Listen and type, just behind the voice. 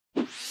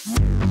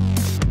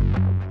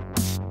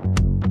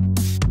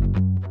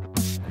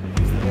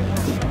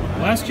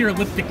Last year,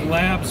 Elliptic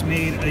Labs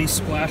made a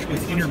splash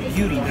with Inner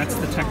Beauty. That's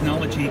the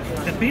technology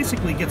that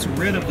basically gets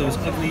rid of those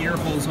ugly air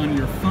holes on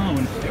your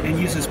phone and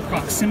uses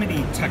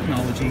proximity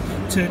technology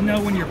to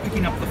know when you're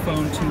picking up the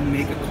phone to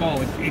make a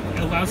call. It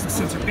allows the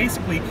sensor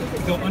basically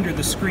to go under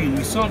the screen.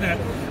 We saw that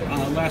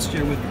last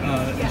year with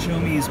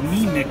Xiaomi's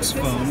Mi Mix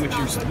phone, which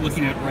you're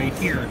looking at right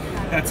here.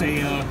 That's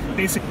a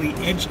basically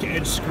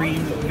edge-to-edge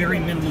screen, very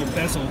minimal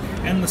bezel,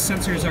 and the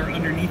sensors are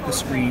underneath the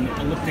screen.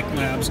 Elliptic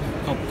Labs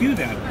help do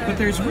that. But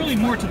there's really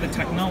more to the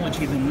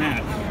technology than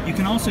that. You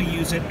can also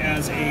use it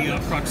as a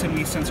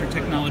proximity sensor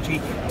technology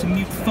to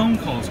mute phone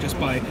calls just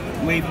by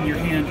waving your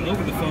hand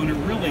over the phone, or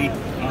really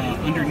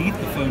underneath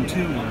the phone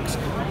too works.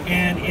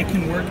 And it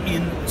can work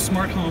in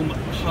smart home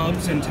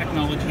hubs and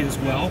technology as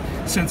well,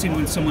 sensing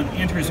when someone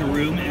enters a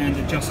room and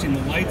adjusting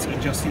the lights,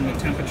 adjusting the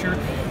temperature,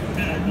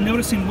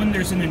 noticing when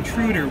there's an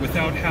intruder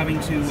without having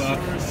to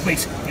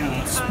place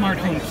smart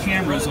home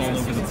cameras all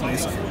over the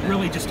place.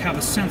 Really just have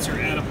a sensor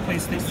at a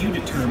place that you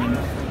determine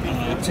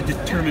to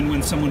determine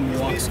when someone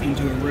walks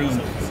into a room.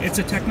 It's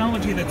a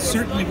technology that's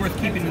certainly worth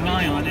keeping an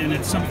eye on, and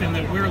it's something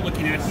that we're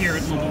looking at here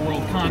at Mobile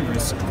World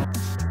Congress.